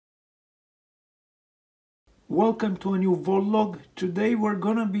Welcome to a new Voltlog. Today we're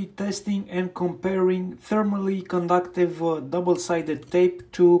gonna be testing and comparing thermally conductive double-sided tape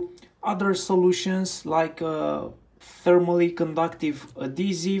to other solutions like thermally conductive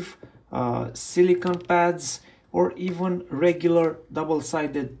adhesive, silicone pads, or even regular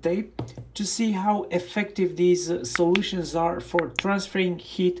double-sided tape to see how effective these solutions are for transferring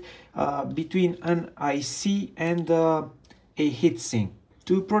heat between an IC and a heatsink.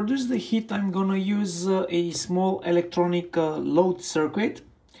 To produce the heat, I'm gonna use a small electronic load circuit,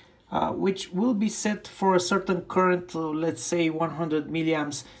 which will be set for a certain current, let's say 100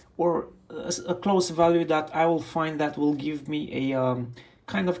 milliamps, or a close value that I will find that will give me a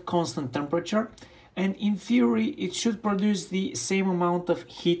kind of constant temperature. And in theory, it should produce the same amount of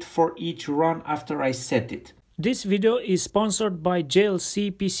heat for each run after I set it. This video is sponsored by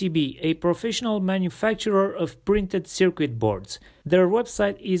JLC PCB, a professional manufacturer of printed circuit boards. Their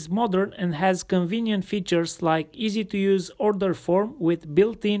website is modern and has convenient features like easy-to-use order form with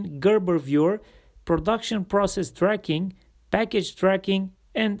built-in Gerber viewer, production process tracking, package tracking,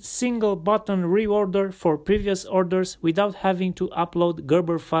 and single-button reorder for previous orders without having to upload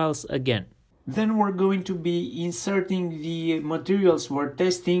Gerber files again. Then we're going to be inserting the materials we're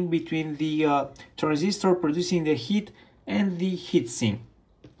testing between the transistor producing the heat and the heatsink.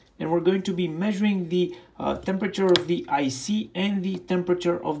 And we're going to be measuring the temperature of the IC and the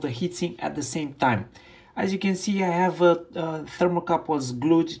temperature of the heatsink at the same time. As you can see, I have thermocouples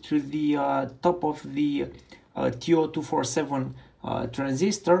glued to the top of the TO247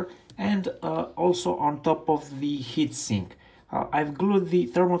 transistor and also on top of the heatsink. I've glued the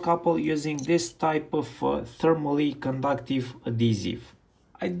thermocouple using this type of thermally conductive adhesive.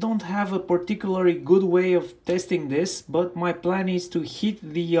 I don't have a particularly good way of testing this, but my plan is to heat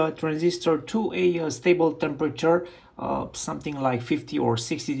the transistor to a stable temperature, something like 50 or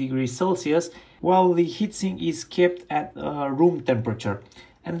 60 degrees Celsius, while the heatsink is kept at room temperature.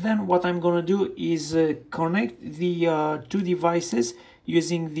 And then what I'm gonna do is connect the two devices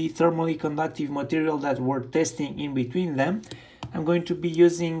using the thermally conductive material that we're testing in between them. I'm going to be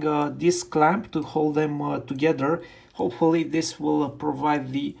using this clamp to hold them together. Hopefully this will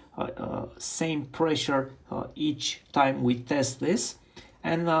provide the same pressure each time we test this.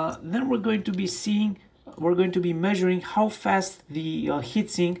 And then we're going to be measuring how fast the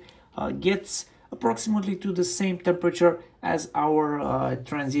heatsink gets approximately to the same temperature as our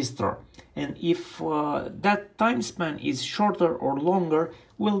transistor. And if that time span is shorter or longer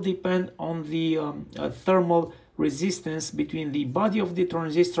will depend on the thermal resistance between the body of the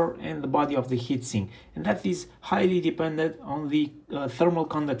transistor and the body of the heatsink. And that is highly dependent on the thermal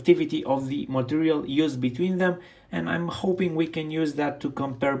conductivity of the material used between them. And I'm hoping we can use that to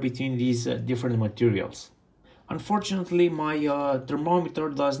compare between these different materials. Unfortunately, my thermometer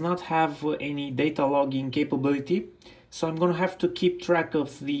does not have any data logging capability, so I'm going to have to keep track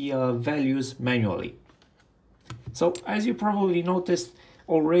of the values manually. So as you probably noticed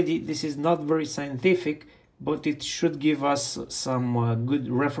already, this is not very scientific, but it should give us some good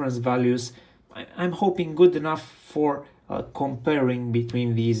reference values. I'm hoping good enough for comparing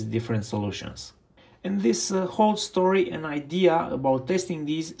between these different solutions. And this whole story and idea about testing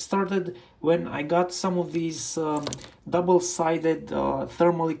these started when I got some of these double-sided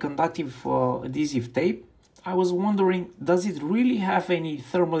thermally conductive adhesive tape. I was wondering, does it really have any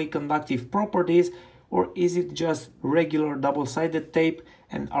thermally conductive properties, or is it just regular double-sided tape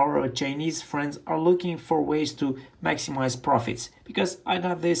and our Chinese friends are looking for ways to maximize profits? Because I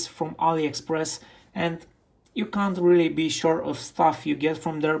got this from AliExpress and you can't really be sure of stuff you get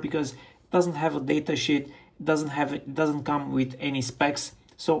from there because doesn't have a data sheet, it doesn't come with any specs.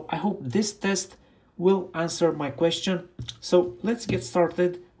 So I hope this test will answer my question. So let's get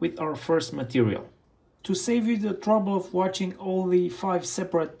started with our first material. To save you the trouble of watching all the 5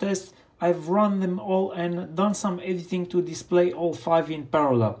 separate tests, I've run them all and done some editing to display all 5 in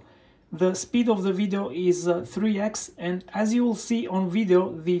parallel. The speed of the video is 3x, and as you will see on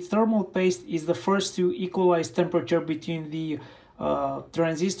video, the thermal paste is the first to equalize temperature between the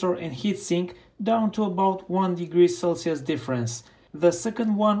transistor and heatsink down to about 1 degree Celsius difference. The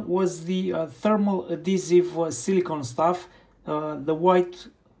second one was the thermal adhesive silicone stuff, the white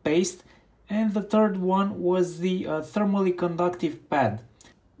paste, and the third one was the thermally conductive pad.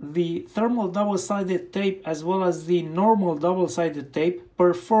 The thermal double-sided tape as well as the normal double-sided tape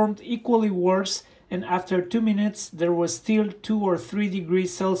performed equally worse, and after 2 minutes there was still 2 or 3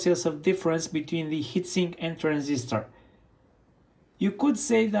 degrees Celsius of difference between the heatsink and transistor. You could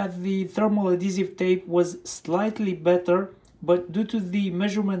say that the thermal adhesive tape was slightly better, but due to the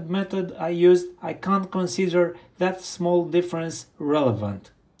measurement method I used, I can't consider that small difference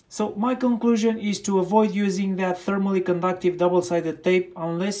relevant. So my conclusion is to avoid using that thermally conductive double-sided tape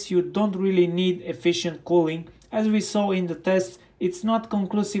unless you don't really need efficient cooling. As we saw in the tests, it's not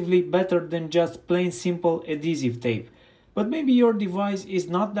conclusively better than just plain simple adhesive tape. But maybe your device is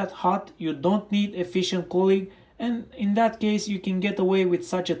not that hot, you don't need efficient cooling, and in that case you can get away with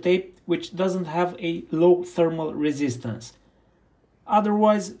such a tape which doesn't have a low thermal resistance.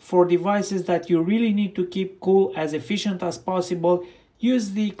 Otherwise, for devices that you really need to keep cool as efficient as possible,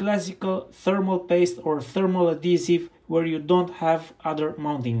 use the classical thermal paste or thermal adhesive where you don't have other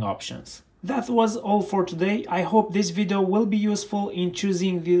mounting options. That was all for today. I hope this video will be useful in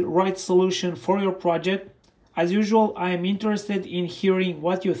choosing the right solution for your project. As usual, I am interested in hearing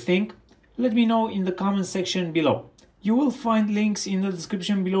what you think. Let me know in the comment section below. You will find links in the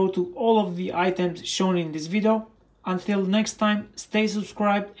description below to all of the items shown in this video. Until next time, stay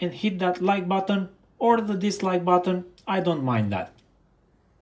subscribed and hit that like button or the dislike button. I don't mind that.